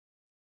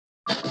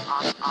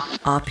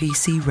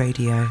RPC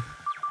Radio.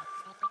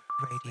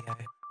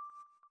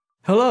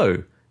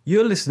 Hello,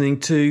 you're listening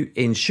to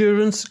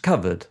Insurance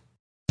Covered.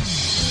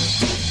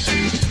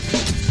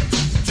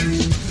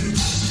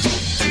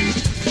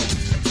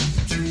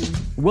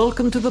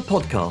 Welcome to the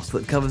podcast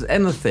that covers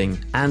anything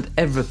and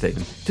everything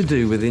to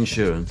do with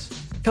insurance.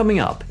 Coming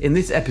up in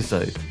this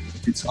episode.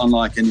 It's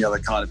unlike any other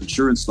kind of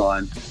insurance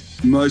line.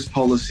 Most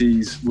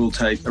policies will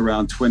take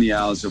around 20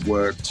 hours of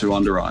work to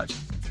underwrite.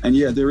 And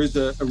yeah, there is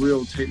a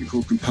real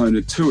technical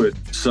component to it.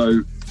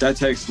 So that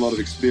takes a lot of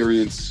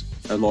experience,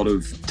 a lot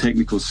of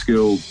technical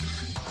skill,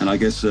 and I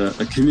guess a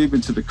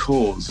commitment to the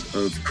cause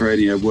of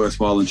creating a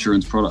worthwhile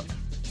insurance product.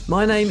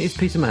 My name is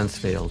Peter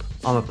Mansfield.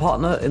 I'm a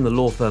partner in the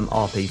law firm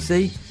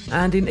RPC,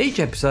 and in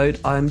each episode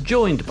I am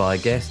joined by a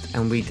guest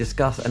and we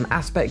discuss an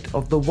aspect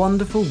of the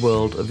wonderful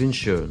world of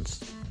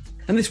insurance.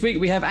 And this week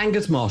we have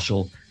Angus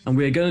Marshall, and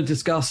we are going to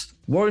discuss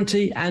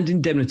warranty and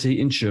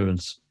indemnity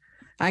insurance.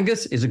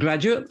 Angus is a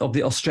graduate of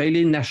the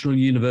Australian National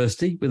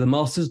University with a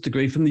master's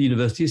degree from the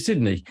University of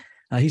Sydney.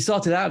 He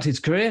started out his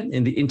career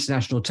in the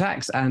International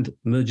Tax and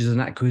Mergers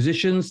and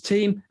Acquisitions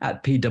team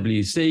at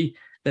PwC,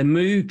 then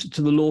moved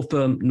to the law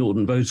firm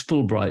Norton Rose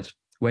Fulbright,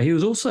 where he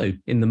was also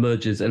in the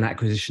Mergers and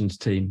Acquisitions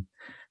team.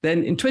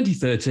 Then in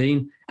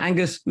 2013,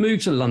 Angus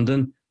moved to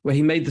London, where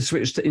he made the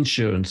switch to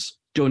insurance,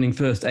 joining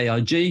first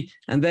AIG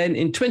and then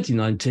in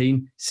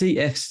 2019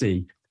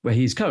 CFC, where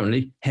he's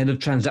currently head of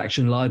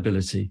transaction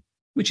liability,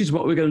 which is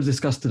what we're going to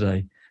discuss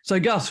today. So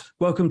Gus,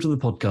 welcome to the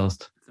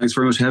podcast. Thanks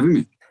very much for having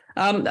me.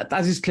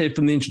 As is clear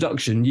from the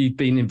introduction, you've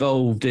been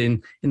involved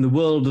in the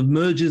world of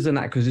mergers and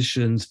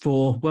acquisitions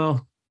for,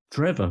 well,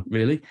 forever,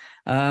 really.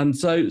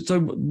 So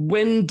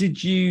when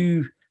did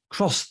you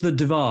cross the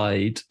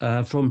divide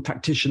from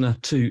practitioner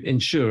to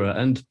insurer,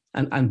 and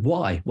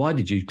why? Why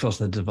did you cross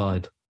the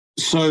divide?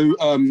 So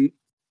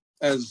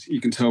as you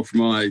can tell from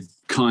my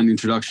kind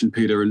introduction,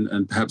 Peter,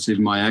 and perhaps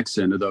even my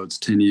accent, although it's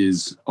 10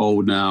 years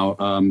old now,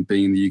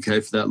 being in the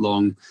UK for that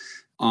long,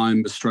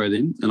 I'm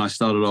Australian, and I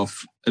started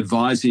off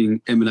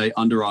advising M&A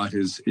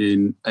underwriters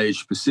in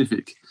Asia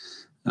Pacific.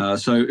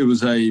 So it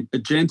was a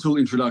gentle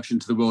introduction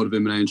to the world of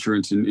M&A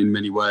insurance in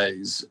many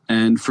ways.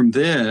 And from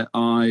there,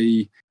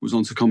 I was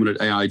on secondment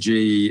at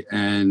AIG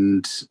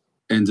and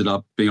ended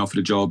up being offered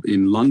a job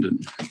in London,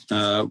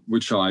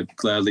 which I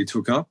gladly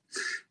took up.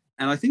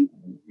 And I think,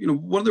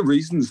 one of the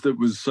reasons that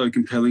was so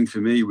compelling for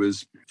me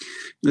was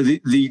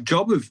the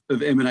job of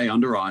M&A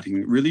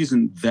underwriting really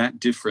isn't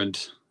that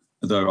different,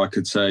 though I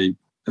could say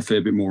a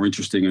fair bit more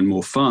interesting and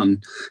more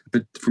fun.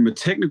 But from a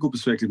technical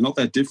perspective, not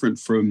that different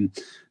from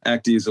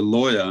acting as a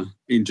lawyer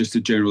in just a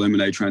general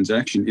M&A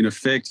transaction. In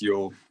effect,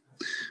 you're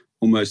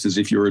almost as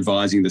if you're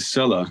advising the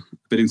seller.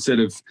 But instead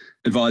of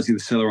advising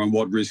the seller on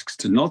what risks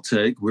to not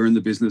take, we're in the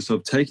business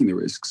of taking the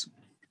risks.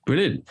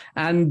 Brilliant.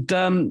 And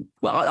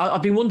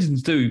I've been wanting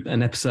to do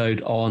an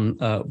episode on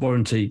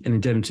warranty and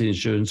indemnity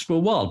insurance for a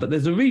while, but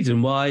there's a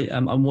reason why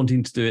I'm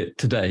wanting to do it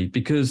today,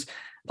 because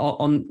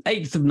on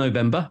 8th of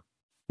November,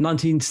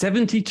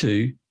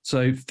 1972,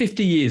 so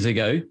 50 years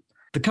ago,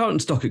 the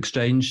current stock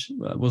exchange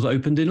was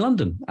opened in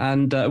London.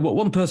 And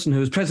one person who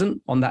was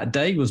present on that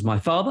day was my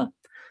father,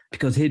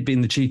 because he'd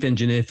been the chief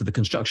engineer for the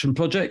construction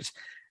project.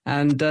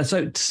 And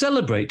so to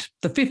celebrate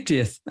the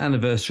 50th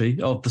anniversary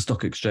of the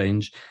stock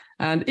exchange,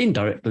 and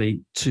indirectly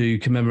to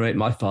commemorate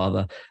my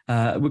father,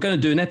 we're going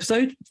to do an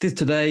episode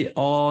today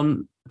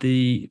on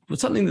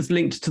something that's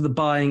linked to the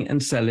buying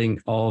and selling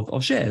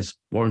of shares,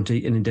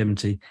 warranty and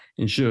indemnity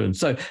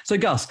insurance. So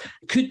Gus,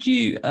 could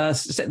you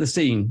set the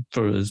scene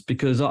for us?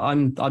 Because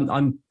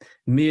I'm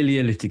merely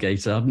a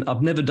litigator.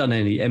 I've never done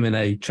any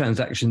M&A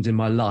transactions in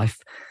my life.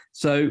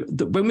 So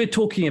when we're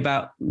talking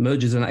about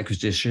mergers and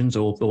acquisitions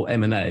or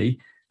M&A,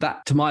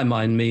 that, to my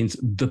mind, means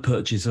the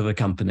purchase of a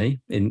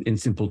company in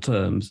simple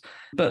terms.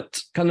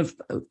 But kind of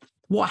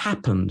what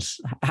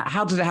happens?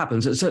 How does it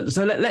happen? So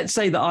let's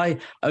say that I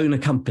own a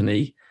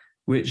company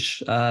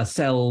which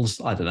sells,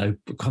 I don't know,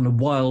 kind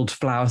of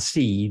wildflower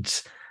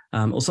seeds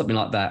or something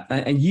like that.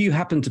 And you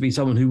happen to be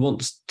someone who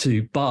wants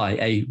to buy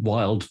a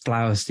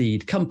wildflower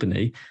seed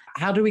company.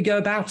 How do we go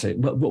about it?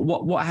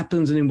 What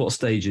happens and in what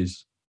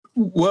stages?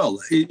 Well,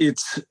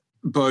 it's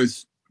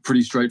both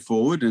pretty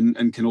straightforward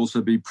and can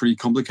also be pretty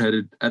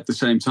complicated at the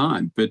same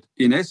time. But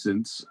in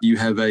essence, you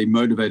have a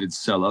motivated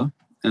seller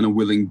and a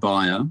willing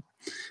buyer,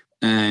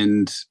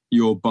 and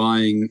you're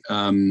buying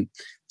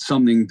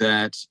something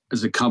that,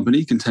 as a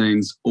company,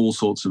 contains all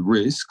sorts of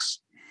risks.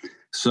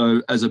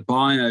 So as a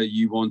buyer,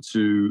 you want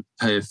to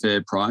pay a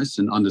fair price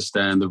and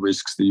understand the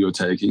risks that you're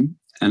taking.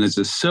 And as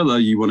a seller,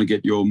 you want to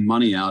get your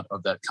money out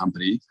of that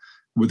company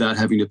without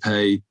having to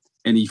pay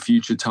any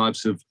future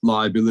types of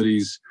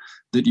liabilities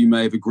that you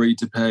may have agreed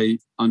to pay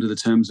under the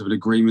terms of an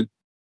agreement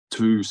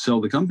to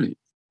sell the company.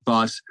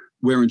 But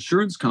where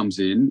insurance comes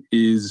in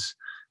is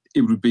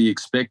it would be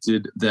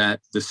expected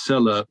that the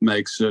seller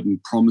makes certain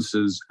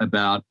promises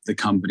about the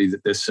company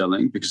that they're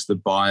selling because the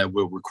buyer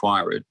will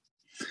require it.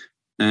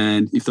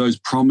 And if those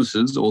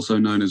promises, also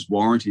known as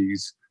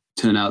warranties,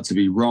 turn out to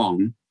be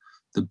wrong,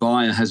 the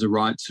buyer has a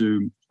right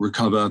to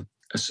recover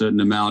a certain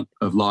amount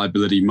of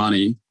liability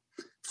money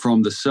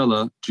from the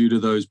seller due to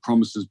those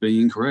promises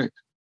being incorrect.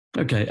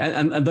 Okay,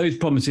 and those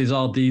promises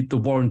are the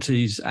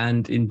warranties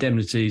and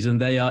indemnities, and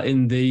they are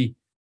in the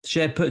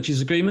share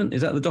purchase agreement.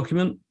 Is that the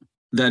document?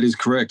 That is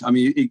correct. I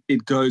mean,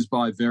 it goes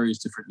by various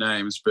different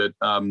names, but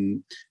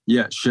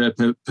share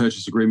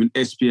purchase agreement,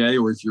 SPA,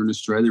 or if you're in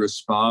Australia, a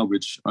SPA,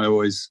 which I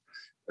always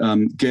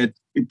get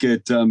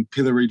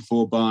pilloried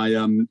for by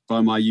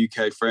my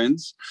UK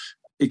friends.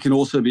 It can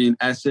also be an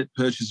asset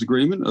purchase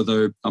agreement,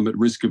 although I'm at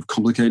risk of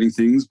complicating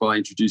things by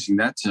introducing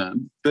that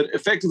term. But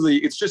effectively,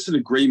 it's just an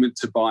agreement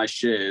to buy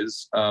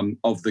shares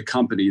of the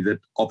company that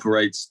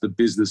operates the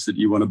business that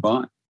you want to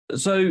buy.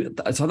 So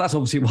that's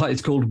obviously why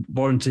it's called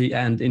warranty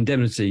and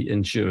indemnity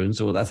insurance,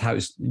 or that's how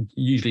it's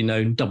usually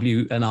known,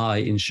 W&I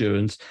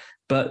insurance.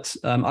 But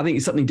I think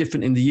it's something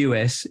different in the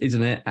US,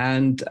 isn't it?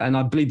 And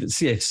I believe that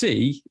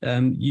CFC,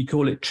 you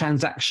call it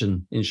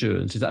transaction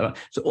insurance. Is that right?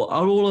 So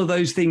are all of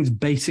those things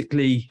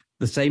basically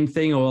the same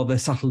thing, or are there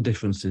subtle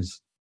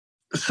differences?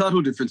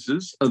 Subtle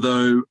differences,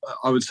 although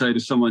I would say to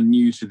someone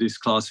new to this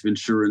class of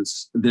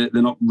insurance, they're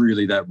not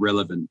really that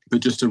relevant.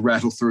 But just to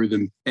rattle through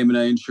them,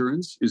 M&A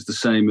insurance is the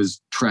same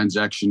as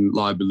transaction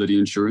liability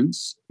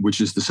insurance, which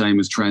is the same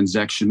as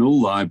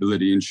transactional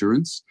liability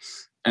insurance.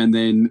 And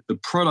then the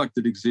product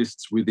that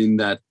exists within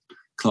that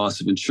class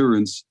of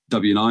insurance,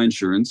 W&I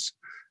insurance,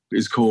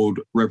 is called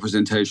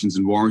representations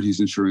and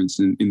warranties insurance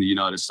in the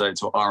United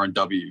States, or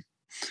R&W.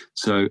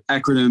 So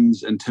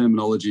acronyms and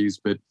terminologies,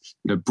 but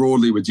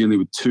broadly we're dealing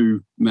with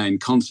two main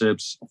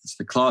concepts. It's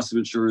the class of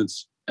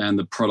insurance and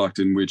the product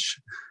in which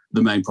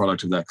the main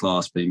product of that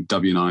class being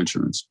W&I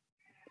insurance.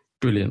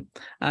 Brilliant.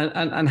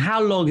 And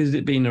how long has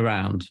it been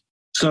around?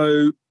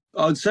 So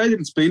I'd say that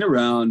it's been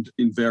around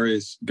in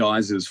various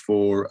guises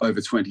for over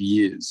 20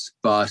 years,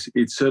 but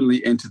it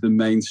certainly entered the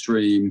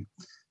mainstream,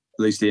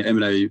 at least the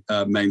M&A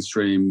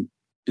mainstream,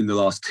 in the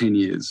last 10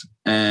 years.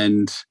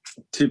 And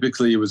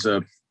typically it was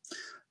a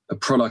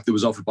product that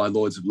was offered by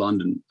Lloyd's of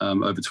London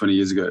over 20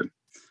 years ago.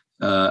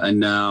 And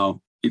now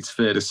it's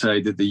fair to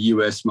say that the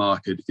US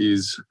market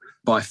is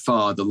by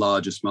far the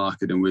largest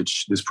market in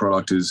which this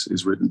product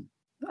is written.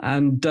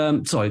 And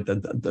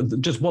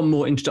just one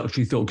more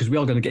introductory thought, because we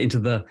are going to get into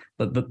the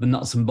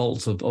nuts and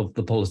bolts of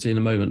the policy in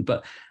a moment.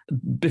 But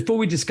before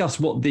we discuss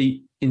what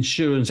the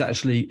insurance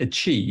actually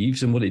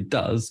achieves and what it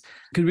does,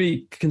 could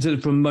we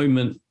consider for a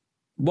moment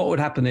what would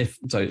happen if,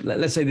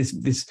 let's say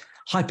this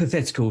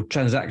hypothetical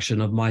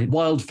transaction of my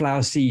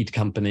wildflower seed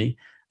company,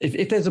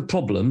 if there's a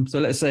problem, so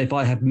let's say if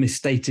I have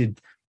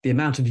misstated the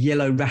amount of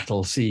yellow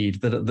rattle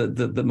seed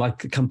that my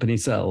company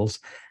sells,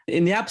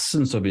 in the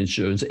absence of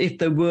insurance, if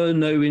there were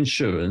no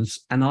insurance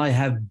and I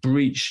have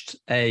breached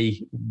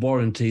a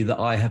warranty that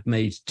I have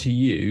made to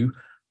you,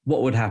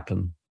 what would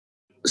happen?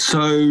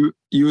 So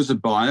you as a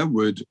buyer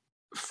would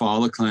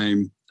file a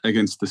claim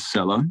against the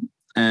seller,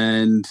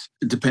 and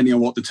depending on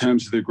what the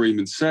terms of the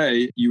agreement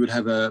say, you would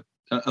have a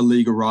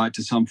legal right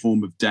to some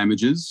form of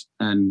damages.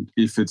 And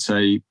if it's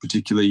a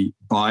particularly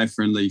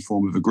buyer-friendly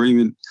form of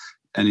agreement,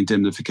 and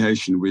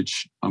indemnification,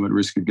 which I'm at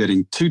risk of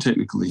getting too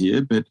technical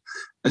here, but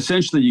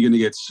essentially you're going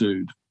to get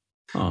sued.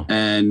 Oh.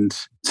 And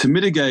to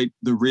mitigate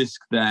the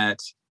risk that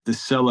the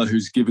seller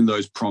who's given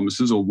those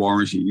promises or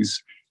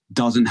warranties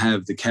doesn't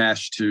have the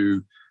cash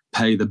to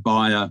pay the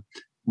buyer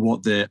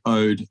what they're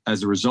owed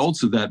as a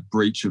result of that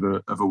breach of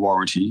a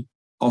warranty,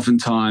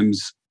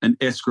 oftentimes an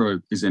escrow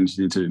is entered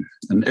into.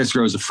 And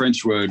escrow is a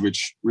French word,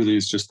 which really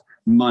is just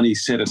money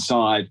set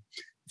aside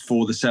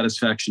for the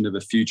satisfaction of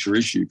a future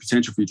issue,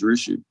 potential future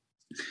issue.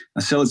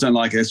 Now, sellers don't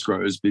like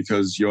escrows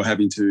because you're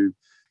having to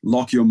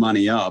lock your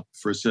money up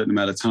for a certain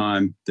amount of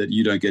time that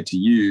you don't get to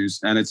use,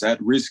 and it's at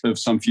risk of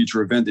some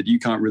future event that you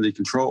can't really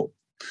control.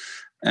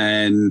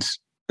 And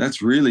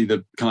that's really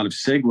the kind of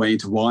segue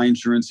into why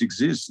insurance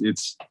exists.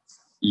 It's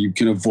you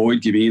can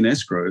avoid giving an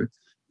escrow,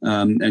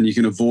 and you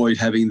can avoid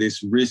having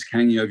this risk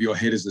hanging over your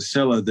head as a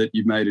seller that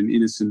you've made an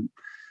innocent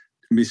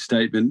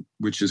misstatement,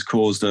 which has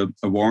caused a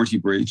warranty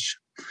breach.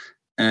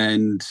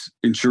 And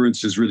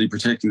insurance is really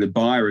protecting the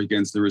buyer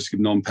against the risk of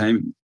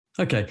non-payment.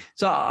 Okay.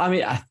 So, I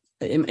mean,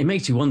 it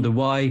makes you wonder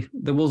why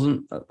there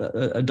wasn't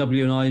a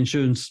W&I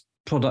insurance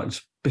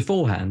product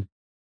beforehand.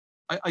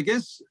 I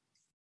guess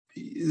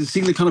the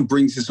thing that kind of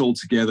brings this all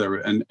together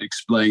and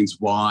explains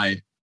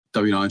why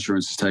W&I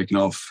insurance has taken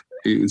off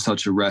in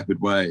such a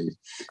rapid way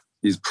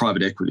is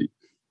private equity.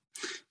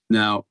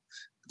 Now,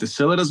 the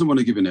seller doesn't want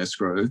to give an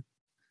escrow.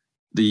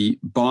 The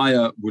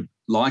buyer would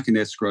like an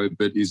escrow,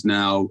 but is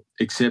now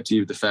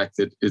accepting of the fact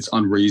that it's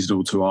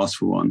unreasonable to ask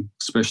for one,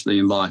 especially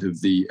in light of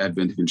the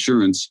advent of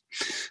insurance.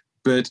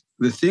 But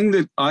the thing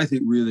that I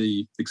think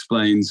really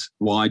explains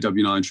why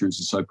W&I insurance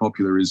is so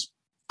popular is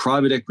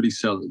private equity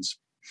sellers.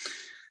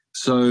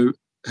 So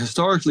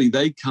historically,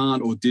 they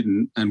can't or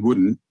didn't and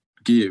wouldn't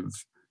give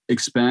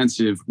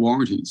expansive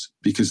warranties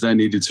because they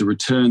needed to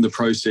return the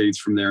proceeds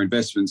from their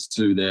investments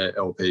to their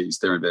LPs,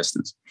 their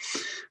investors.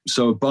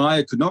 So a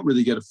buyer could not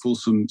really get a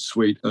fulsome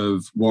suite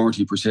of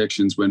warranty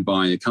protections when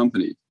buying a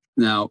company.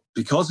 Now,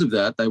 because of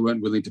that, they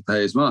weren't willing to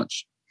pay as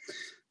much.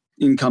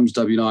 in comes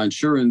W&I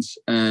Insurance,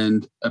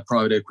 and a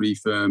private equity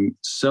firm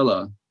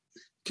seller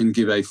can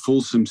give a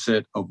fulsome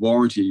set of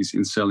warranties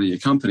in selling a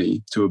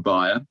company to a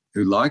buyer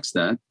who likes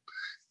that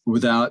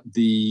without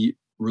the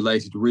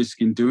related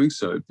risk in doing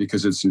so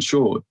because it's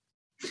insured.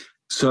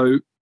 So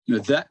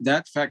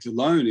that fact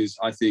alone is,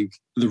 I think,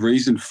 the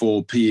reason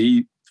for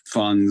PE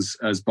funds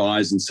as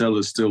buyers and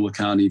sellers still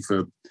accounting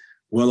for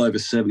well over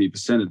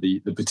 70% of the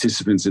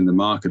participants in the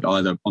market,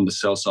 either on the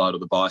sell side or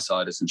the buy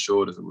side, as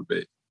insured as it would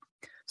be.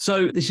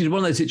 So this is one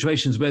of those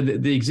situations where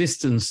the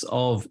existence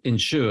of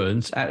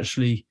insurance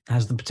actually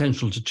has the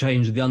potential to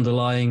change the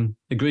underlying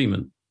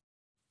agreement.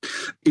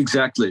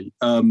 Exactly.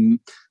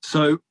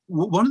 So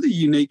one of the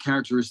unique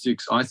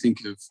characteristics, I think,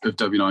 of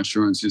W&I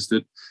Insurance is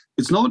that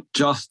it's not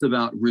just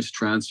about risk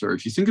transfer.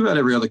 If you think about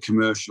every other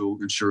commercial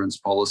insurance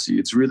policy,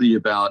 it's really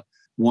about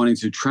wanting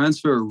to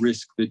transfer a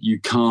risk that you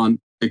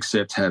can't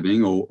accept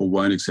having or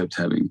won't accept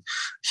having.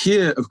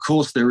 Here, of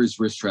course, there is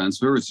risk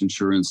transfer. It's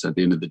insurance at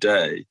the end of the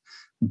day.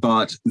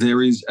 But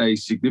there is a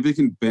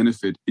significant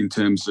benefit in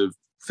terms of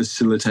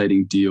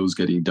facilitating deals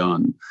getting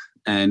done.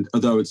 And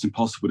although it's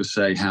impossible to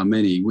say how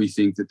many, we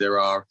think that there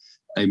are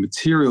a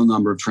material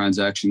number of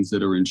transactions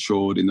that are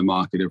insured in the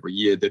market every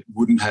year that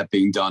wouldn't have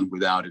been done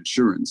without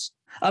insurance.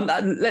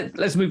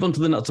 Let's move on to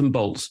the nuts and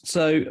bolts.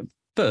 So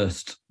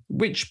first,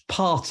 which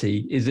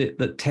party is it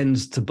that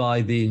tends to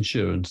buy the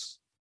insurance?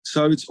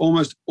 So it's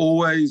almost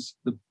always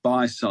the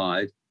buy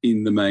side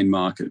in the main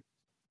market.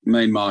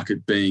 Main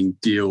market being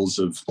deals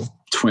of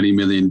 $20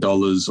 million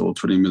or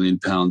 20 million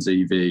pounds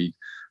EV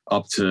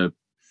up to,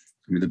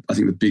 I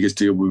think the biggest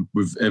deal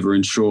we've ever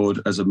insured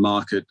as a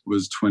market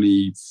was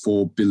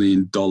 $24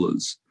 billion.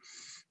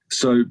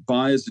 So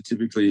buyers are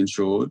typically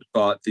insured,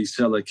 but the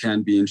seller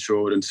can be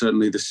insured. And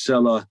certainly the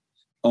seller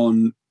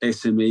on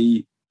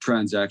SME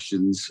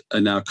transactions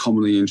are now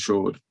commonly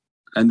insured.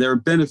 And there are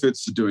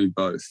benefits to doing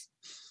both.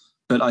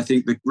 But I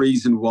think the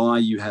reason why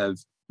you have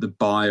the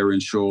buyer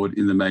insured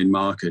in the main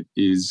market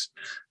is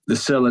the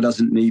seller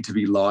doesn't need to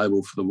be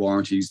liable for the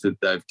warranties that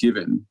they've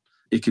given.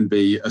 It can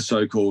be a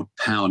so-called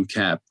pound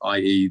cap,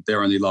 i.e.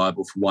 they're only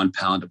liable for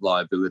 £1 of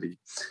liability.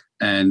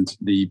 And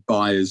the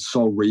buyer's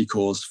sole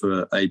recourse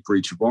for a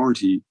breach of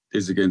warranty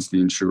is against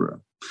the insurer.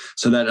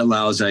 So that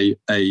allows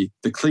the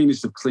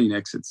cleanest of clean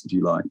exits, if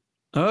you like.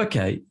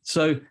 Okay.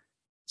 So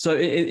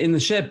in the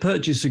share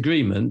purchase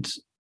agreement,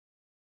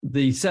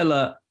 the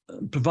seller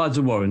provides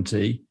a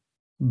warranty,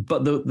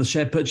 but the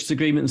share purchase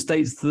agreement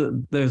states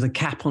that there's a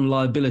cap on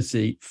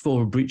liability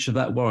for a breach of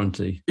that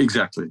warranty.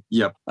 Exactly.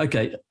 Yep.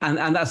 Okay.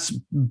 And that's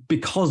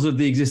because of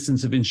the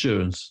existence of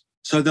insurance.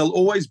 So there'll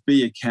always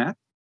be a cap,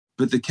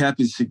 but the cap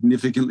is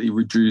significantly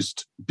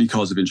reduced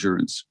because of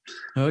insurance.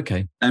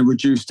 Okay. And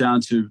reduced down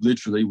to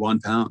literally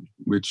 £1,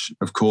 which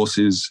of course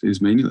is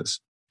meaningless.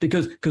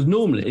 Because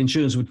normally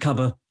insurance would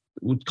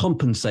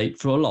compensate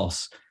for a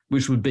loss,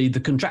 which would be the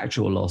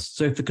contractual loss.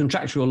 So if the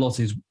contractual loss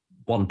is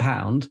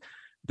 £1,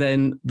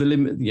 then the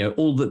limit,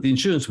 all that the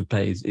insurance would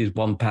pay is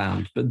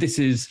 £1. But this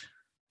is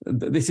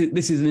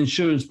an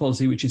insurance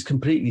policy which is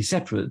completely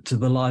separate to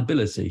the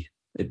liability,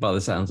 by the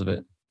sounds of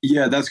it.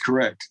 Yeah, that's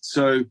correct.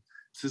 So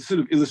to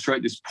sort of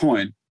illustrate this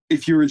point,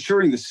 if you're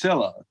insuring the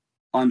seller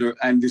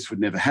and this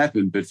would never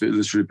happen, but for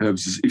illustrative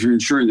purposes, if you're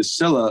insuring the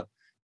seller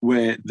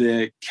where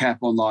their cap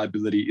on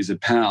liability is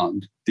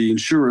 £1, the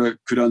insurer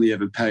could only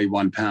ever pay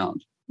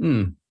 £1.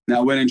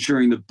 Now, when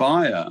insuring the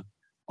buyer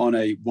on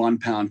a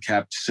 £1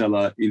 capped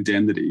seller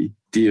indemnity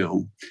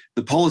deal,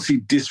 the policy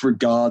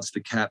disregards the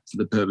cap for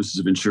the purposes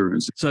of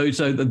insurance. So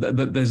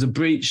there's a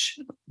breach,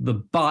 the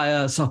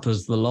buyer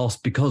suffers the loss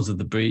because of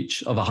the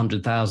breach of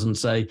 100,000,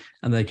 say,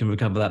 and they can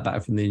recover that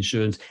back from the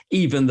insurance,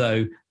 even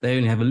though they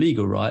only have a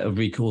legal right of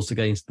recourse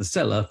against the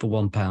seller for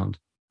 £1.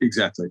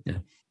 Exactly. Yeah.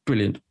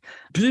 Brilliant.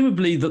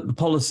 Presumably that the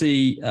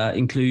policy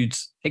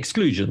includes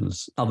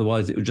exclusions,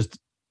 otherwise it would just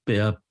be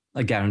a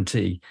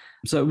guarantee.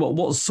 So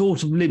what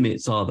sort of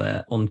limits are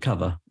there on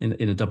cover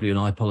in a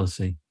W&I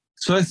policy?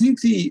 So I think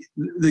a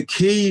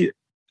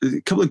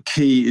couple of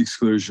key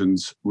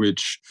exclusions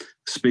which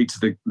speak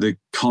to the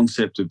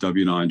concept of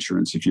W&I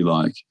insurance, if you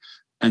like,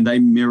 and they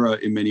mirror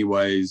in many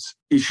ways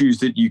issues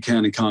that you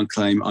can and can't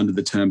claim under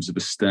the terms of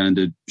a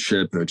standard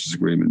share purchase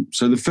agreement.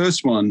 So the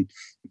first one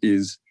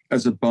is,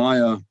 as a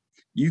buyer,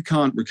 you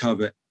can't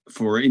recover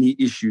for any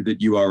issue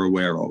that you are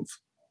aware of.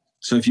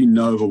 So if you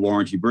know of a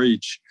warranty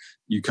breach,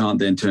 you can't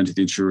then turn to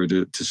the insurer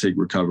to seek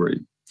recovery.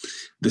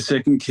 The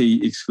second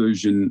key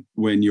exclusion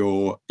when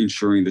you're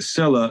insuring the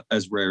seller,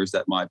 as rare as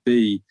that might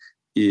be,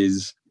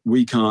 is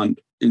we can't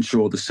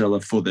insure the seller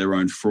for their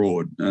own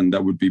fraud. And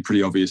that would be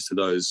pretty obvious to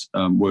those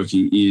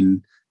working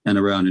in and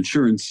around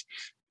insurance.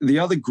 The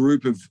other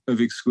group of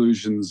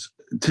exclusions,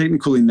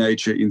 technical in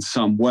nature in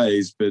some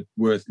ways, but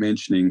worth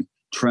mentioning,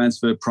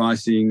 transfer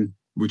pricing,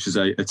 which is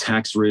a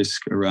tax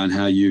risk around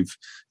how you've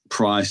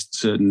priced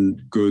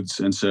certain goods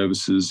and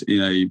services in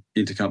a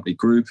intercompany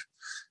group,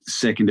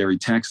 secondary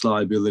tax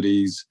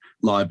liabilities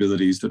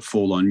that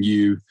fall on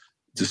you,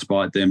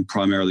 despite them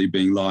primarily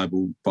being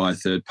liable by a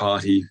third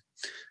party,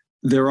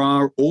 There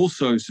are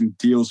also some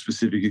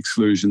deal-specific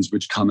exclusions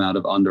which come out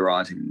of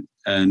underwriting,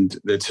 and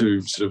they're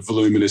too sort of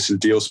voluminous and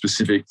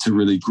deal-specific to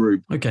really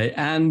group. Okay,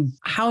 and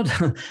how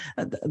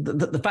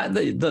the fact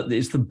that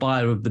it's the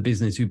buyer of the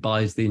business who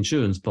buys the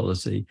insurance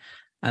policy,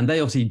 and they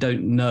obviously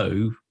don't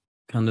know,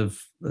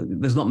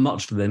 there's not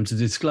much for them to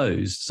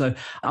disclose. So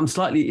I'm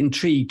slightly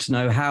intrigued to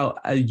know how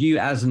you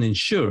as an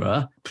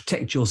insurer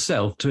protect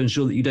yourself to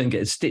ensure that you don't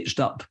get stitched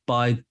up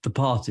by the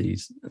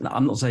parties.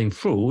 I'm not saying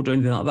fraud or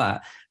anything like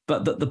that,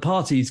 but that the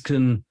parties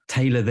can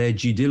tailor their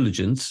due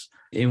diligence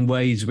in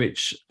ways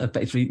which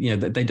effectively,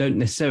 that they don't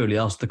necessarily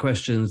ask the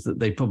questions that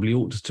they probably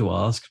ought to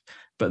ask,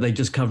 but they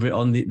just cover it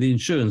on the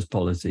insurance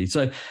policy.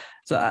 So,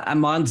 and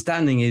my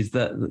understanding is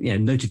that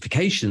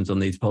notifications on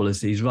these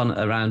policies run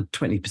around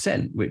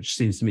 20%, which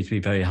seems to me to be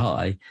very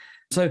high.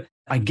 So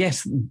I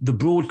guess the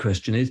broad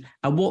question is,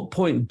 at what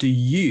point do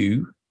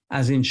you,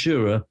 as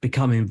insurer,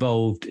 become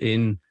involved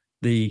in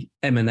the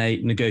M&A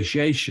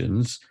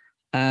negotiations,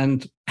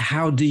 and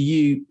how do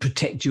you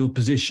protect your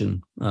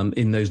position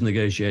in those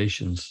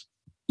negotiations?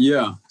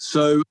 Yeah,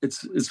 so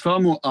it's far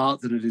more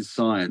art than it is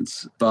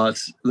science, but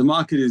the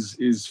market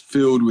is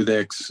filled with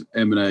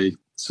ex-M&A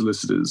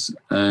solicitors.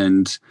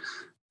 And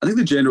I think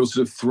the general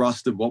sort of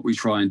thrust of what we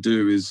try and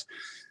do is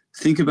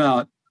think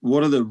about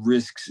what are the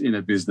risks in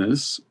a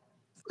business,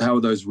 how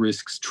are those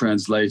risks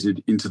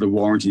translated into the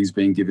warranties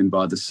being given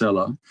by the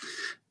seller,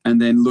 and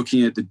then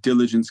looking at the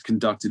diligence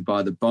conducted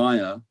by the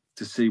buyer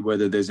to see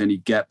whether there's any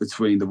gap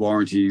between the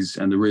warranties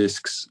and the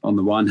risks on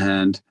the one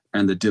hand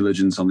and the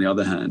diligence on the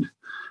other hand.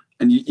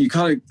 And you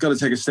kind of got to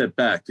take a step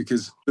back,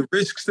 because the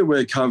risks that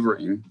we're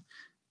covering,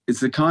 it's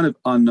the kind of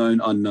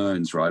unknown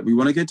unknowns, right? We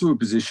want to get to a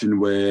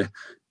position where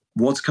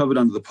what's covered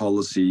under the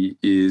policy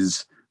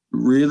is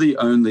really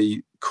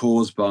only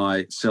caused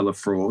by seller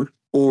fraud,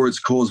 or it's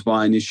caused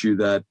by an issue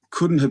that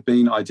couldn't have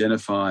been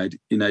identified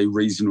in a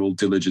reasonable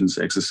diligence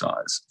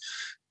exercise.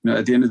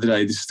 At the end of the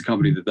day, this is the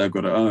company that they've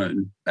got to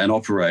own and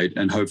operate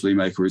and hopefully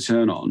make a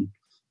return on.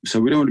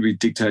 So we don't want to be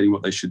dictating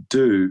what they should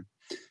do.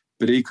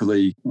 But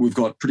equally, we've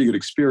got pretty good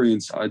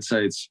experience. I'd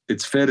say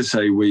it's fair to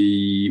say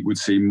we would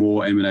see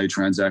more M&A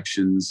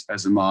transactions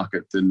as a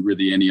market than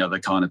really any other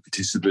kind of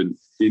participant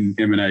in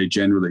M&A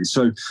generally.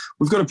 So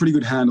we've got a pretty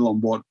good handle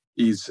on what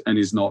is and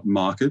is not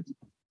market.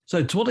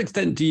 So to what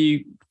extent do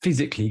you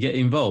physically get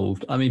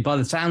involved? I mean, by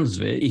the sounds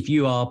of it, if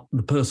you are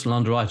the personal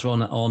underwriter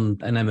on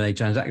an M&A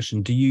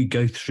transaction, do you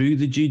go through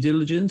the due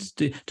diligence?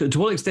 To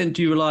what extent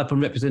do you rely upon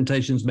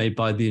representations made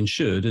by the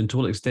insured, and to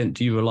what extent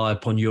do you rely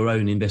upon your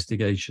own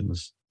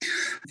investigations?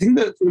 I think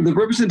that the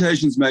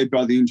representations made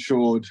by the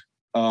insured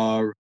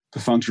are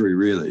perfunctory,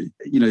 really.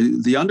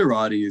 The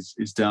underwriting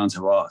is down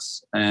to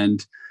us,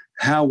 and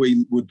how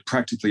we would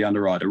practically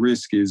underwrite a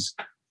risk is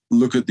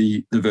look at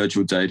the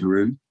virtual data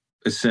room,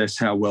 assess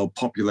how well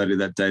populated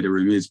that data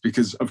room is,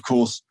 because of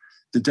course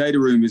the data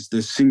room is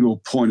the single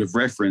point of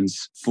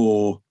reference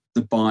for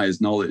the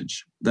buyer's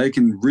knowledge. They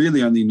can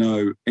really only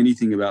know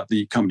anything about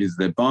the companies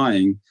that they're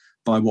buying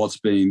by what's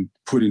been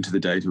put into the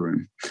data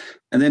room.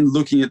 And then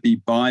looking at the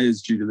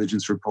buyer's due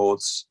diligence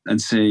reports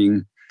and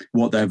seeing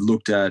what they've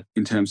looked at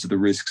in terms of the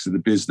risks of the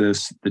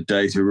business, the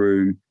data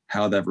room,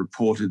 how they've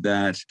reported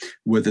that,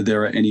 whether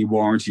there are any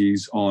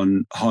warranties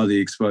on highly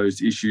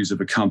exposed issues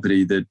of a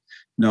company that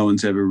no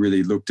one's ever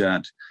really looked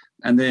at.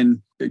 And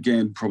then,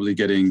 again, probably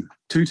getting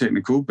too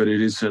technical, but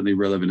it is certainly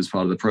relevant as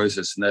part of the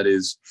process, and that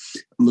is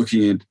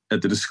looking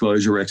at the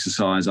disclosure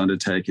exercise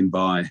undertaken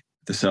by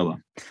the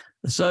seller.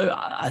 So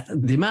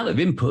the amount of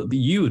input that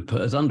you would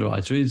put as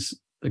underwriter is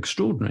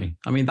extraordinary.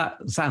 I mean, that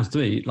sounds to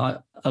me like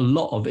a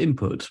lot of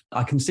input.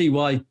 I can see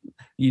why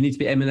you need to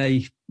be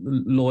M&A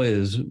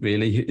lawyers,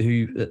 really,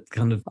 who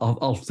kind of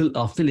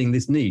are filling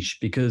this niche,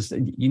 because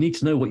you need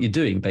to know what you're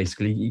doing,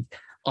 basically.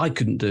 I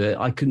couldn't do it.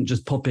 I couldn't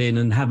just pop in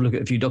and have a look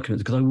at a few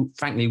documents, because I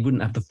frankly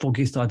wouldn't have the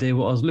foggiest idea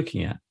what I was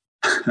looking at.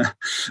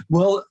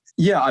 Well,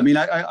 yeah, I mean,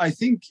 I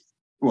think,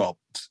 well,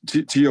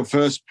 to your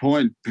first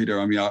point, Peter,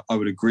 I mean, I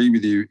would agree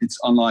with you. It's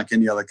unlike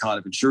any other kind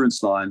of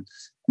insurance line.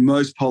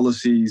 Most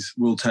policies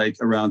will take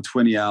around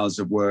 20 hours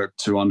of work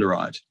to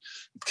underwrite.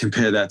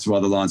 Compare that to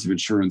other lines of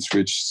insurance,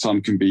 which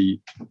some can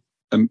be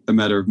a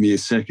matter of mere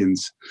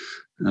seconds,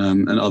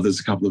 and others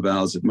a couple of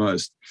hours at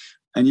most.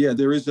 And yeah,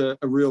 there is a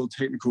real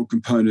technical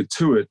component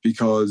to it,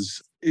 because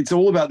it's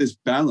all about this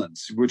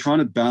balance. We're trying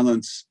to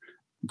balance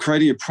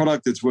creating a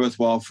product that's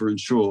worthwhile for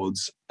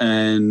insureds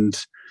and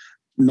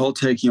not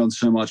taking on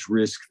so much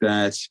risk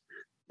that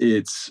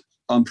it's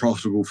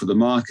unprofitable for the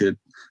market.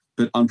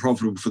 But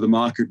unprofitable for the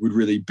market would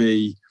really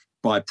be,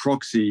 by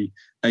proxy,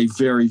 a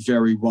very,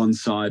 very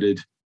one-sided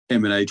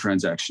M&A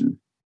transaction.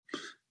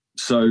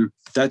 So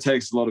that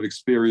takes a lot of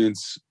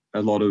experience,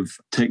 a lot of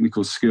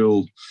technical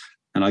skill,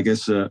 and I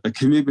guess a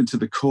commitment to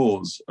the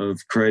cause of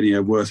creating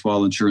a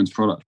worthwhile insurance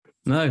product.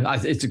 No,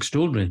 it's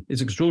extraordinary.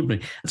 It's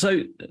extraordinary.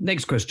 So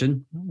next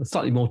question, a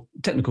slightly more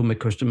technical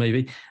question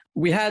maybe.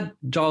 We had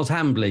Giles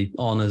Hambley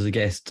on as a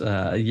guest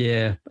a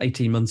year,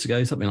 18 months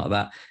ago, something like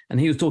that. And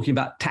he was talking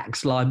about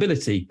tax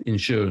liability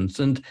insurance.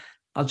 And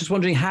I was just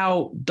wondering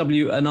how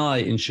W&I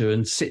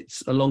insurance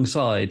sits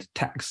alongside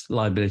tax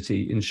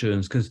liability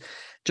insurance, because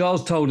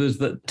Giles told us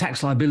that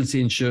tax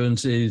liability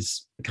insurance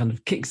is kind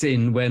of kicks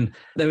in when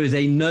there is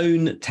a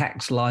known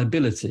tax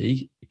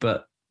liability,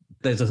 but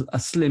there's a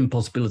slim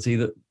possibility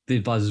that the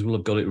advisors will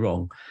have got it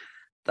wrong.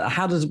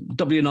 How does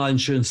W&I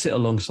insurance sit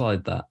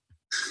alongside that?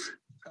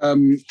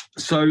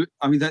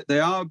 They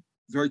are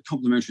very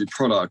complementary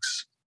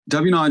products.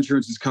 W&I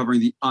insurance is covering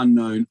the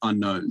unknown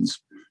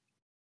unknowns.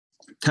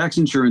 Tax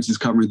insurance is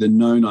covering the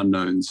known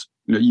unknowns.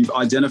 You've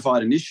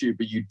identified an issue,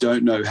 but you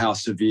don't know how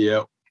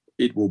severe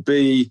it will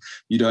be.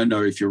 You don't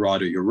know if you're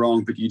right or you're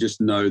wrong, but you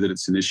just know that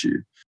it's an issue.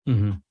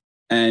 Mm-hmm.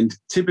 And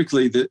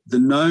typically the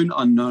known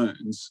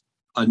unknowns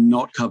are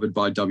not covered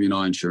by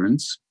W&I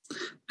insurance.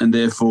 And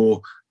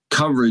therefore a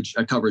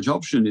coverage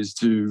option is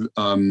to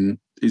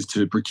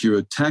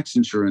procure tax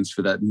insurance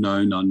for that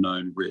known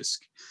unknown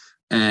risk.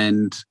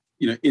 And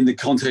in the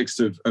context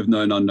of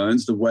known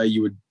unknowns, the way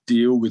you would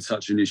deal with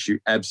such an issue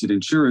absent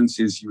insurance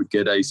is you would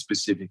get a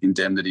specific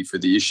indemnity for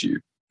the issue.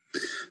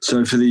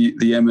 So for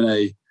the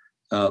M&A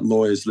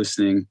lawyers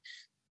listening,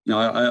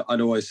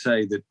 I'd always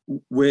say that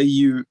where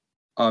you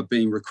are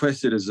being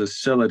requested as a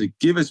seller to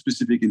give a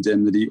specific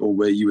indemnity, or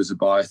where you as a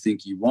buyer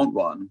think you want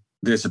one,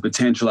 there's a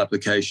potential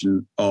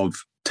application of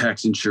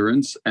tax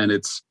insurance and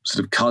its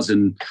sort of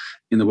cousin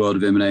in the world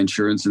of M&A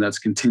insurance, and that's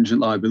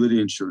contingent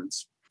liability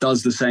insurance.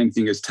 Does the same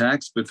thing as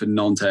tax, but for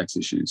non-tax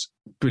issues.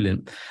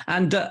 Brilliant.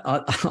 And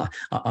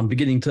I'm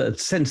beginning to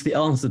sense the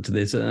answer to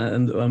this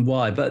and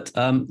why. But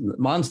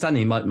my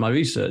understanding, my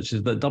research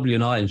is that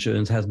W&I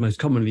insurance has most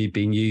commonly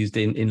been used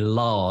in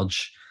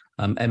large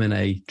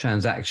M&A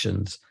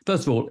transactions.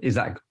 First of all, is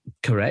that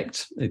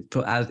correct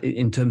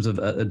in terms of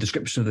a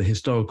description of the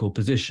historical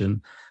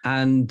position?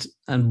 And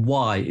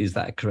why is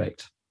that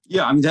correct?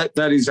 Yeah,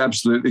 that is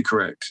absolutely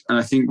correct. And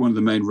I think one of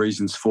the main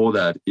reasons for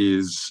that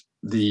is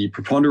the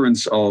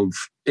preponderance of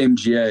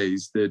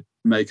MGAs that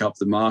make up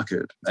the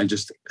market and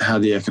just how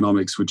the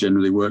economics would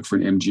generally work for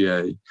an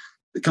MGA.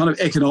 The kind of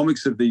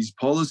economics of these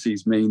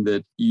policies mean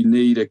that you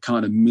need a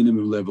kind of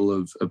minimum level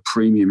of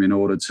premium in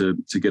order to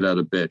get out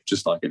of bed,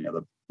 just like any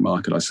other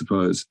market, I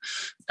suppose.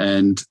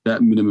 And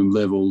that minimum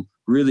level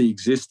really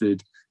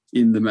existed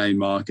in the main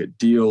market.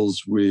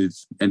 Deals with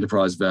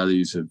enterprise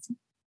values of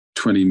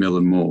 20 mil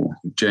and more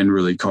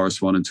generally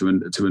corresponded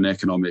to an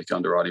economic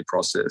underwriting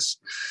process,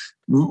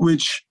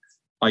 which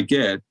I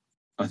get.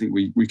 I think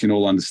we can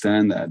all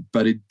understand that.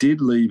 But it did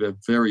leave a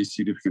very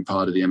significant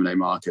part of the M&A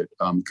market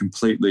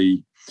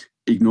completely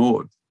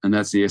ignored, and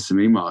that's the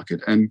SME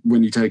market. And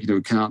when you take into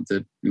account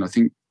that, I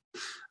think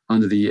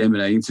under the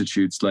M&A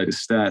Institute's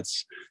latest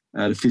stats,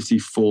 out of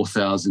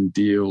 54,000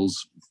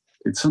 deals,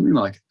 it's something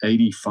like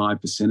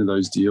 85% of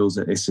those deals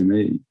are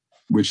SME,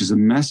 which is a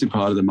massive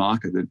part of the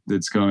market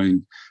that's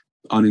going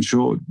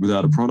uninsured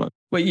without a product.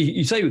 Well,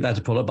 you say without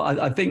a product, but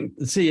I think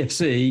the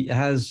CFC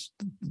has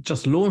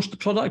just launched a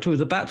product or is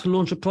about to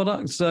launch a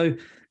product. So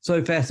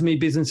for SME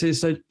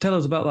businesses, so tell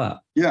us about that.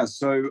 Yeah,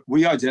 so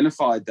we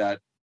identified that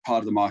part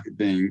of the market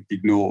being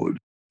ignored.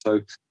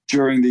 So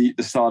during the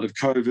start of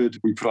COVID,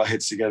 we put our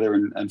heads together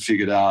and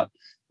figured out,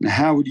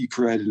 how would you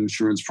create an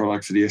insurance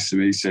product for the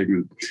SME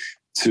segment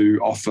to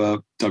offer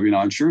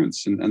W&I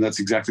insurance? And that's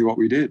exactly what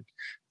we did.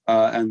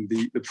 And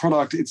the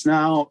product, it's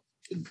now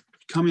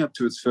coming up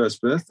to its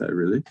first birthday,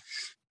 really.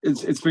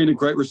 It's been a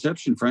great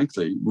reception,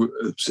 frankly.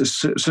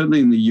 Certainly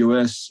in the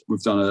US,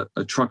 we've done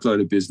a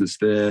truckload of business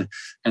there,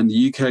 and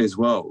the UK as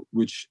well,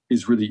 which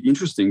is really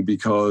interesting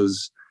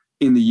because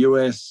in the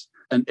US,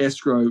 an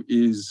escrow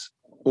is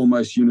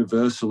almost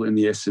universal in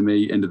the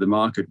SME end of the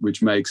market,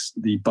 which makes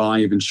the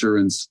buying of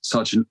insurance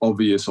such an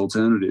obvious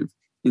alternative.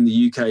 In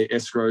the UK,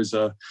 escrows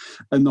are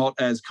not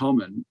as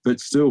common,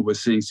 but still we're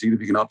seeing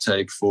significant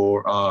uptake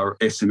for our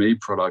SME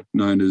product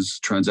known as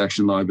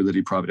transaction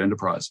liability private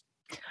enterprise.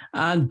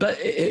 But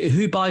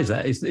who buys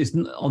that? It's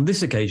on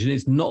this occasion,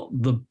 it's not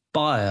the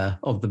buyer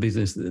of the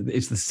business,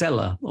 it's the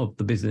seller of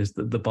the business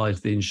that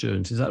buys the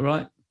insurance. Is that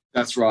right?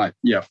 That's right,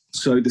 yeah.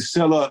 So the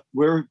seller,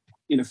 we're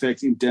in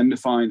effect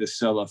indemnifying the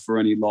seller for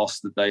any loss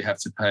that they have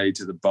to pay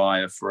to the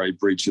buyer for a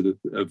breach of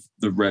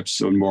the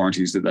reps and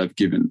warranties that they've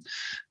given.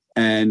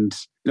 And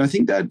I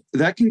think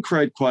that can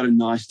create quite a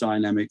nice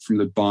dynamic from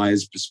the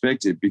buyer's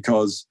perspective,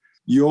 because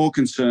you're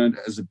concerned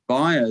as a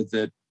buyer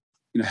that,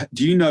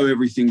 do you know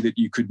everything that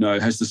you could know?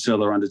 Has the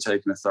seller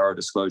undertaken a thorough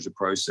disclosure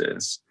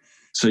process?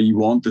 So you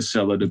want the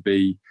seller to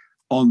be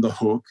on the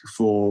hook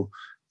for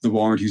the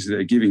warranties that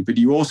they're giving, but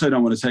you also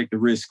don't want to take the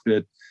risk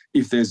that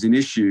if there's an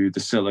issue, the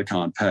seller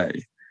can't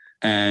pay.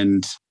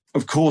 And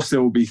of course,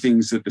 there will be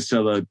things that the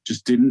seller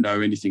just didn't know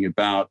anything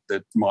about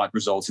that might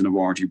result in a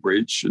warranty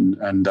breach,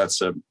 and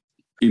that's a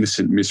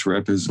innocent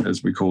misrep,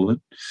 as we call it.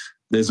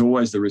 There's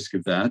always the risk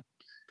of that.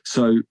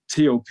 So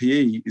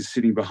TLPE is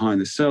sitting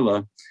behind the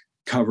seller,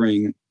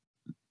 covering,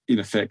 in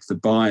effect, the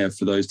buyer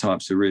for those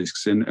types of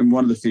risks. And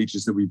one of the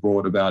features that we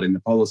brought about in the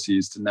policy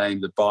is to name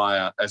the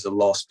buyer as a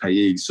loss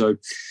payee. So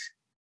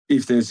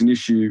if there's an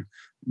issue,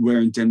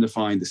 we're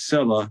indemnifying the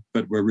seller,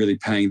 but we're really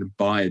paying the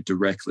buyer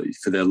directly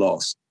for their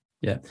loss.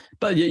 Yeah,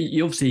 but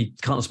you obviously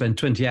can't spend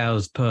 20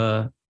 hours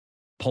per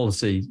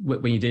policy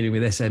when you're dealing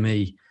with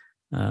SME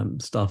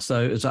stuff.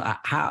 So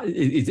how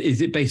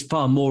is it based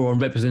far more on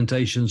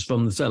representations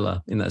from the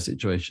seller in that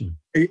situation?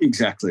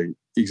 Exactly.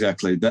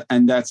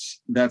 And that's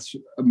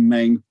a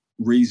main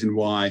reason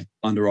why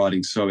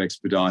underwriting's so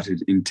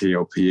expedited in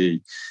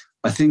TLPE.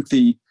 I think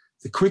the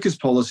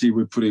quickest policy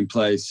we've put in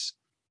place,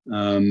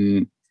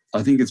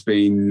 I think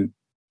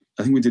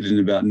we did it in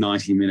about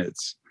 90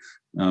 minutes,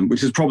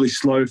 which is probably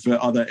slow for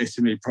other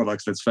SME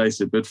products, let's face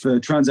it. But for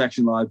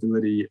transaction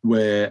liability,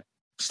 where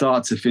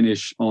start to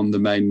finish on the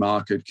main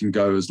market can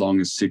go as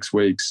long as 6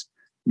 weeks,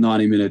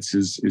 90 minutes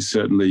is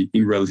certainly,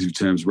 in relative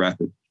terms,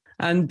 rapid.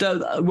 And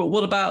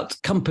what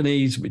about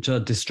companies which are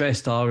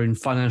distressed, are in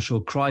financial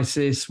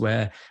crisis,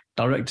 where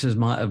directors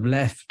might have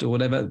left or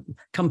whatever,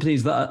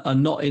 companies that are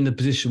not in a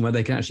position where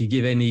they can actually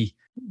give any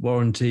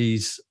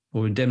warranties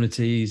or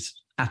indemnities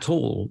at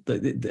all?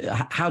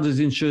 How does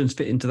insurance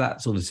fit into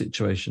that sort of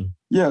situation?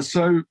 Yeah,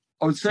 so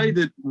I would say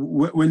that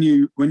when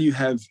you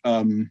have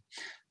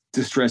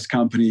distressed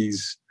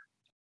companies,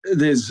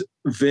 there's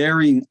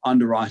varying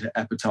underwriter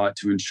appetite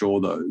to insure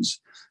those.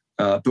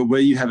 But where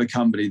you have a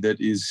company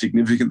that is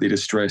significantly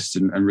distressed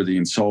and really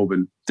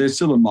insolvent, there's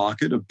still a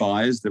market of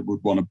buyers that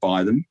would want to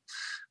buy them.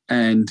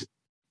 And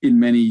in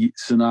many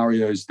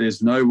scenarios,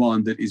 there's no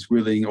one that is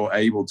willing or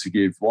able to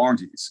give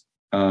warranties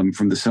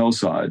from the sell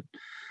side.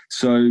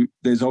 So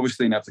there's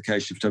obviously an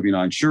application for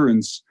W&I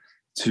Insurance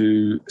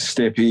to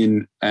step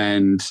in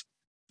and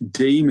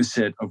deem a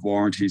set of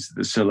warranties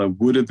that the seller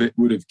would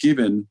have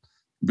given,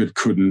 but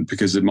couldn't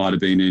because it might have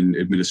been in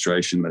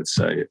administration, let's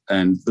say.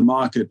 And the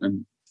market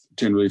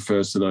generally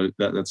refers to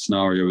that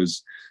scenario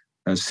as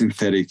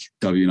synthetic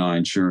W&I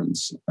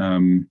insurance.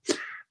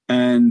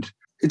 And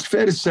it's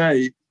fair to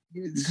say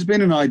this has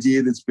been an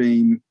idea that's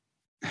been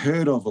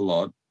heard of a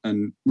lot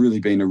and really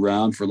been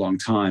around for a long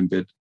time,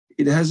 but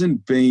it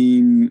hasn't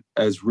been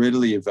as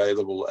readily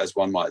available as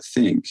one might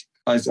think.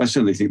 I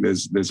certainly think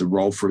there's a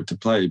role for it to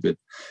play, but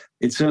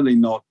it's certainly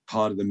not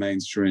part of the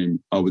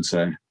mainstream, I would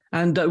say.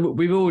 And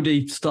we've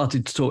already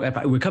started to talk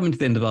about, we're coming to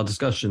the end of our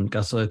discussion,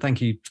 Gus, so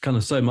thank you kind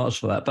of so much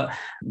for that. But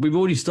we've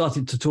already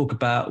started to talk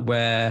about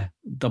where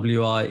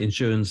WI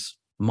insurance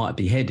might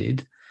be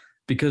headed,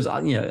 because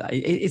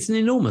it's an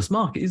enormous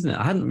market, isn't it?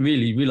 I hadn't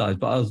really realised,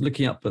 but I was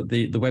looking up at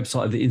the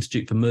website of the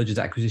Institute for Mergers,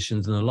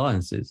 Acquisitions and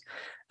Alliances,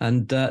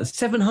 and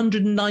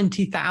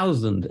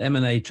 790,000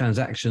 M&A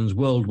transactions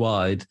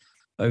worldwide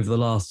over the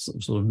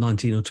last sort of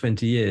 19 or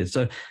 20 years.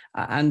 So,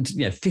 and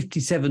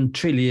 $57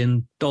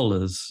 trillion.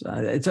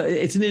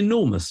 It's an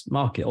enormous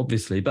market,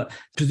 obviously, but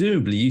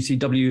presumably you see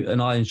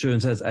W&I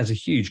insurance as a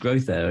huge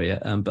growth area.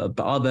 But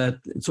are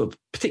there sort of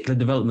particular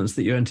developments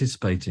that you're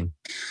anticipating?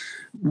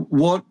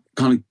 What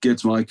kind of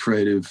gets my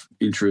creative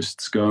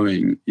interests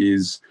going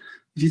is,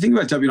 if you think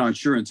about W&I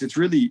insurance, it's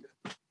really,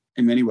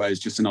 in many ways,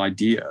 just an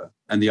idea.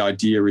 And the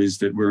idea is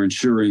that we're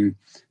insuring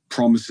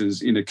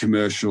promises in a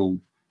commercial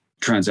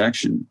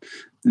transaction.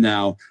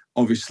 Now,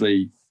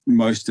 obviously,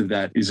 most of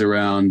that is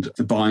around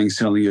the buying,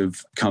 selling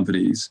of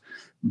companies,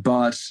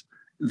 but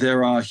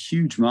there are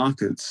huge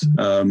markets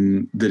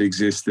that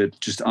exist that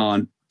just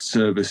aren't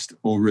serviced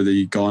or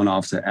really gone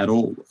after at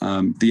all.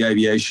 The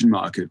aviation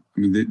market, I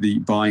mean, the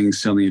buying and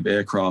selling of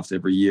aircraft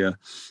every year,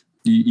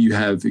 you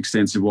have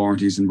extensive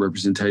warranties and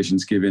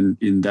representations given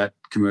in that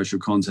commercial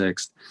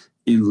context.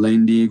 In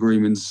lending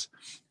agreements,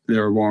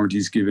 there are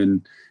warranties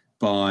given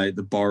by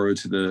the borrower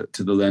to the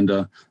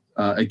lender.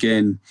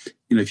 Again,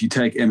 if you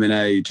take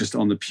M&A just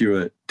on the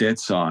pure debt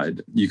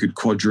side, you could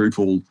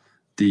quadruple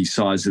the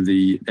size of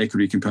the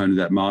equity component of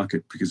that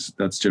market, because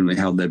that's generally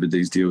how levered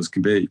these deals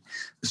can be.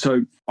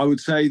 So I would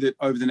say that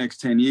over the next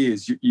 10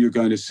 years, you're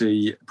going to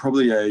see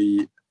probably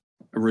a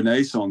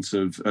renaissance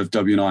of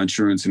W&I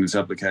insurance in its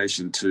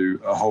application to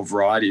a whole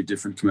variety of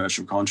different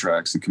commercial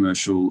contracts and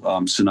commercial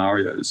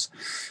scenarios.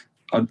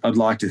 I'd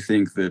like to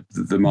think that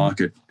the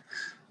market,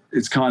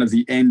 it's kind of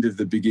the end of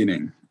the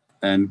beginning,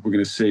 and we're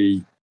going to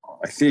see,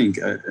 I think,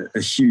 a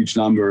huge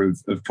number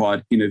of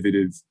quite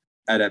innovative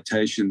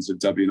adaptations of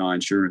W&I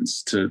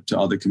insurance to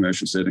other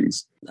commercial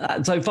settings.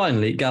 So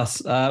finally,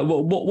 Gus,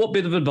 what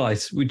bit of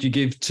advice would you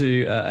give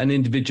to an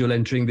individual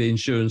entering the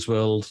insurance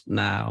world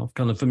now,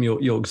 kind of from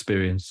your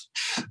experience?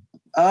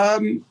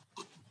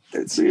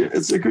 It's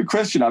a good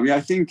question. I mean,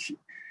 I think,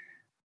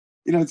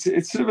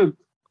 it's sort of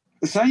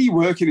saying you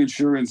work in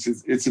insurance,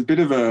 it's a bit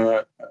of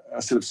a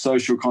sort of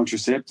social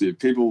contraceptive.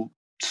 People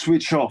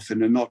switch off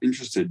and are not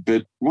interested,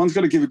 but one's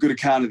got to give a good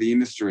account of the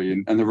industry.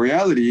 And the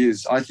reality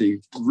is, I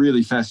think,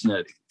 really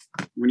fascinating.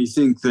 When you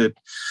think that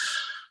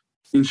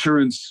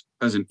insurance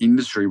as an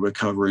industry, we're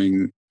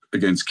covering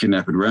against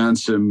kidnap and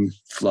ransom,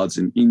 floods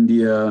in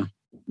India,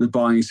 the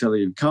buying and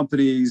selling of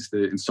companies,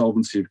 the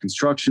insolvency of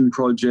construction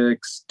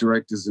projects,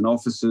 directors and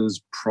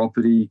officers,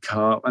 property,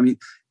 car. I mean,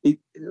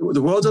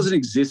 the world doesn't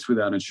exist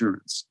without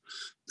insurance.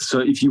 So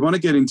if you want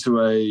to get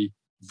into a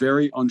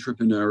very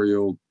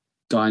entrepreneurial,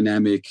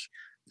 dynamic,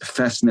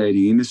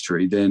 fascinating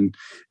industry, then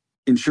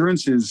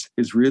insurance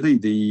is really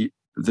the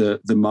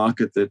the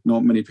market that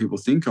not many people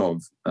think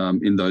of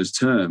in those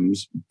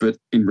terms, but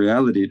in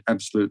reality, it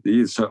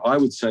absolutely is. So I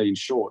would say, in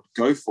short,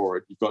 go for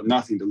it. You've got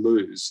nothing to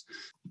lose.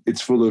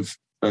 It's full of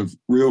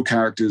real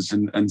characters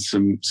and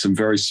some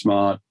very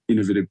smart,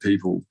 innovative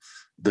people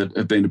that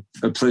have been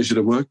a pleasure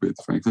to work with,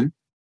 frankly.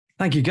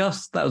 Thank you,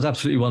 Gus. That was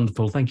absolutely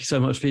wonderful. Thank you so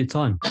much for your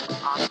time.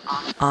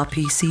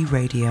 RPC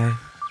Radio.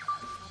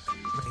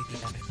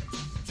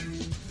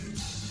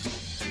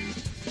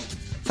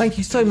 Thank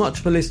you so much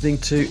for listening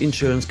to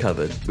Insurance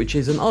Covered, which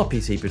is an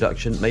RPC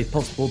production made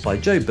possible by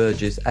Joe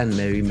Burgess and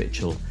Mary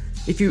Mitchell.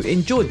 If you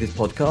enjoyed this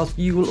podcast,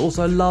 you will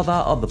also love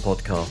our other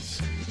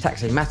podcasts,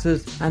 Taxing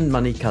Matters and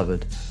Money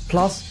Covered,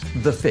 plus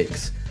The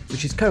Fix,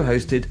 which is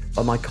co-hosted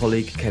by my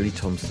colleague Kelly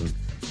Thompson.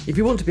 If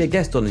you want to be a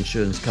guest on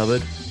Insurance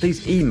Covered,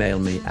 please email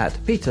me at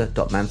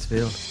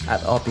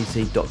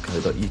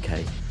peter.mansfield@rpc.co.uk.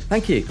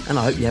 Thank you, and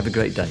I hope you have a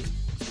great day.